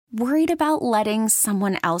Worried about letting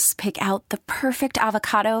someone else pick out the perfect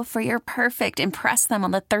avocado for your perfect impress them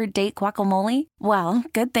on the third date guacamole? Well,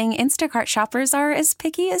 good thing Instacart shoppers are as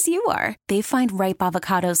picky as you are. They find ripe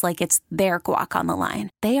avocados like it's their guac on the line.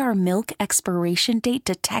 They are milk expiration date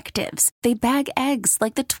detectives. They bag eggs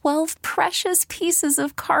like the 12 precious pieces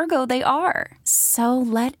of cargo they are. So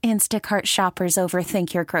let Instacart shoppers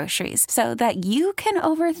overthink your groceries so that you can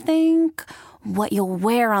overthink what you'll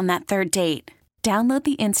wear on that third date. Download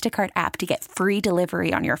the Instacart app to get free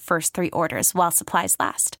delivery on your first 3 orders while supplies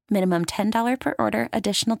last. Minimum $10 per order.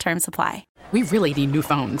 Additional terms apply. We really need new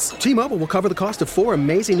phones. T-Mobile will cover the cost of 4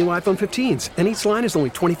 amazing new iPhone 15s, and each line is only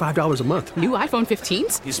 $25 a month. New iPhone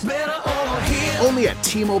 15s? It's better over here. Only at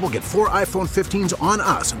T-Mobile, get 4 iPhone 15s on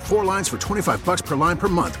us and 4 lines for $25 per line per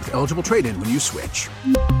month with eligible trade-in when you switch.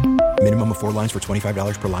 Minimum of 4 lines for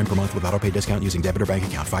 $25 per line per month with autopay discount using debit or bank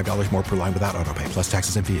account. $5 more per line without autopay, plus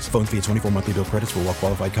taxes and fees. Phone fee at 24 monthly bill credits for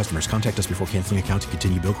well-qualified customers. Contact us before canceling account to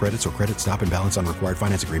continue bill credits or credit stop and balance on required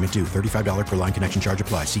finance agreement due. $35 per line connection charge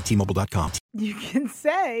applies. See T-Mobile.com. You can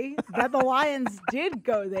say that the Lions did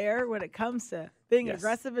go there when it comes to being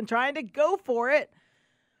aggressive and trying to go for it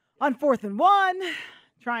on 4th and 1,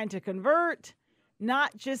 trying to convert,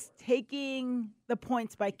 not just taking the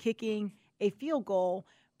points by kicking a field goal.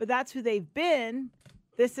 But that's who they've been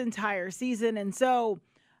this entire season. And so,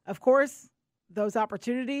 of course, those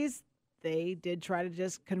opportunities, they did try to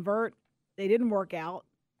just convert. They didn't work out.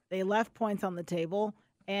 They left points on the table.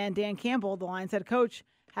 And Dan Campbell, the Lions head coach,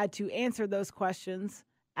 had to answer those questions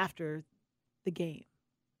after the game.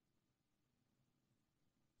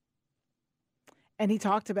 And he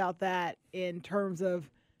talked about that in terms of,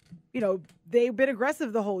 you know, they've been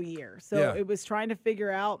aggressive the whole year. So it was trying to figure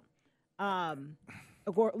out,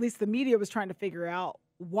 or at least the media was trying to figure out,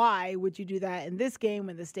 why would you do that in this game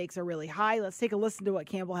when the stakes are really high? Let's take a listen to what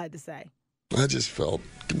Campbell had to say. I just felt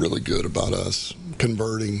really good about us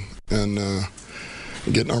converting and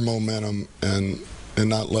getting our momentum and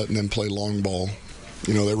not letting them play long ball.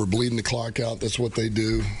 You know, they were bleeding the clock out. That's what they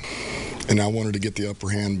do. And I wanted to get the upper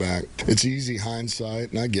hand back. It's easy hindsight,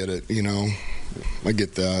 and I get it, you know. I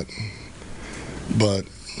get that. But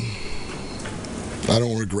I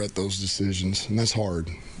don't regret those decisions, and that's hard.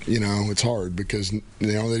 You know, it's hard because, you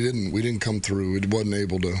know, we didn't come through. It wasn't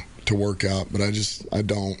able to work out, but I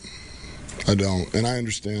don't. And I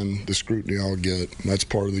understand the scrutiny I'll get. That's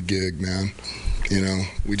part of the gig, man. You know,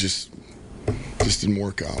 we just didn't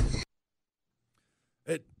work out.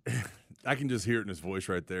 I can just hear it in his voice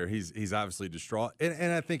right there. He's obviously distraught,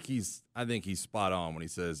 and I think he's spot on when he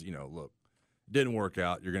says, you know, look, didn't work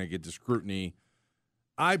out. You're going to get the scrutiny.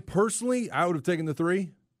 I would have taken the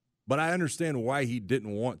 3, but I understand why he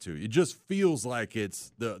didn't want to. It just feels like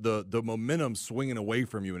it's the momentum swinging away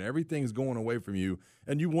from you and everything's going away from you,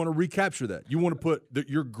 and you want to recapture that. You want to put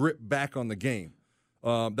your grip back on the game.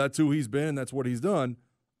 That's who he's been. That's what he's done.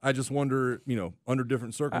 I just wonder, you know, under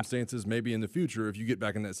different circumstances, maybe in the future, if you get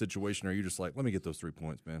back in that situation, are you just like, let me get those 3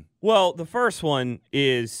 points, man? Well, the first one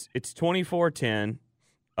is it's 24-10.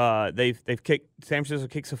 They've kicked. San Francisco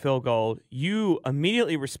kicks a field goal. You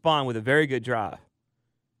immediately respond with a very good drive.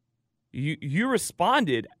 You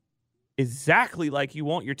responded exactly like you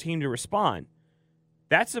want your team to respond.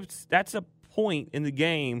 That's a point in the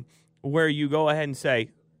game where you go ahead and say,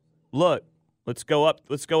 look, let's go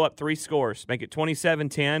up 3 scores, make it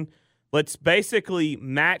 27-10. Let's basically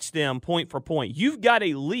match them point for point. You've got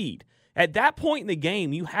a lead. At that point in the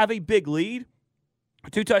game, you have a big lead, a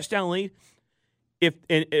 2-touchdown lead. If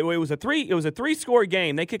it was a 3-score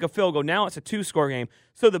game, they kick a field goal. Now it's a 2-score game.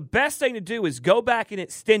 So the best thing to do is go back and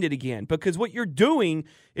extend it again, because what you're doing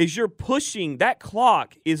is you're pushing. That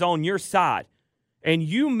clock is on your side, and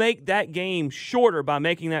you make that game shorter by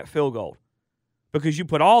making that field goal because you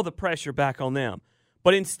put all the pressure back on them.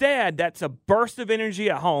 But instead, that's a burst of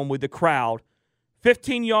energy at home with the crowd.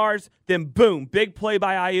 15 yards, then boom, big play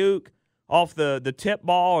by Ayuk off the tip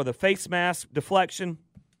ball or the face mask deflection.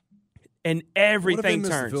 And everything turns. What if they miss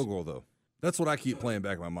turns. the field goal, though? That's what I keep playing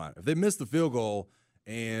back in my mind. If they miss the field goal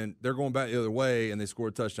and they're going back the other way and they score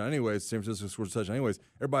a touchdown anyways, San Francisco scores a touchdown anyways,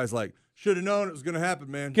 everybody's like, should have known it was going to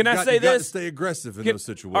happen, man. Can I say this? You got to stay aggressive in those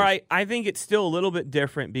situations. All right, I think it's still a little bit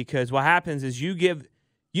different because what happens is you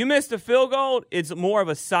miss the field goal, it's more of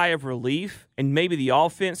a sigh of relief, and maybe the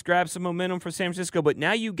offense grabs some momentum for San Francisco, but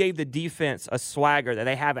now you gave the defense a swagger that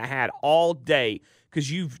they haven't had all day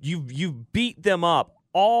because you've beat them up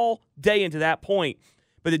all day into that point.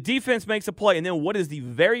 But the defense makes a play, and then what is the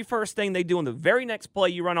very first thing they do in the very next play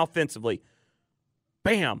you run offensively?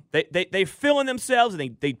 bam, they fill in themselves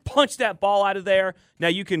and they punch that ball out of there. Now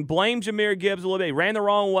you can blame Jahmyr Gibbs a little bit. He ran the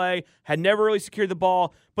wrong way, had never really secured the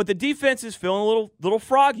ball, but the defense is feeling a little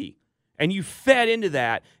froggy. And you fed into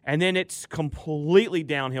that, and then it's completely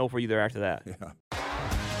downhill for you there after that. Yeah.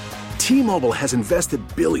 T-Mobile has invested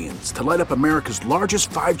billions to light up America's largest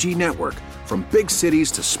 5G network, from big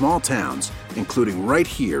cities to small towns, including right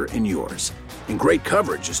here in yours. And great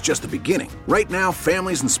coverage is just the beginning. Right now,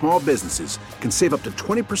 families and small businesses can save up to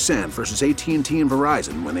 20% versus AT&T and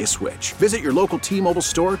Verizon when they switch. Visit your local T-Mobile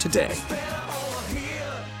store today.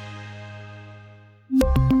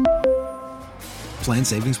 Plan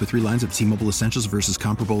savings with 3 lines of T-Mobile Essentials versus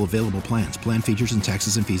comparable available plans. Plan features and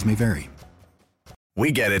taxes and fees may vary.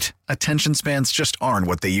 We get it. Attention spans just aren't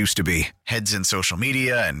what they used to be. Heads in social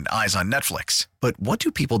media and eyes on Netflix. But what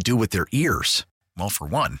do people do with their ears? Well, for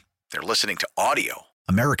one, they're listening to audio.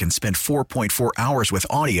 Americans spend 4.4 hours with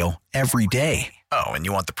audio every day. Oh, and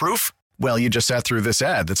you want the proof? Well, you just sat through this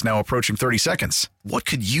ad that's now approaching 30 seconds. What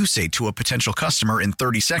could you say to a potential customer in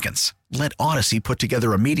 30 seconds? Let Odyssey put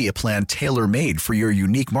together a media plan tailor-made for your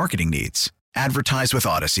unique marketing needs. Advertise with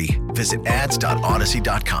Odyssey. Visit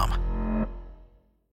ads.odyssey.com.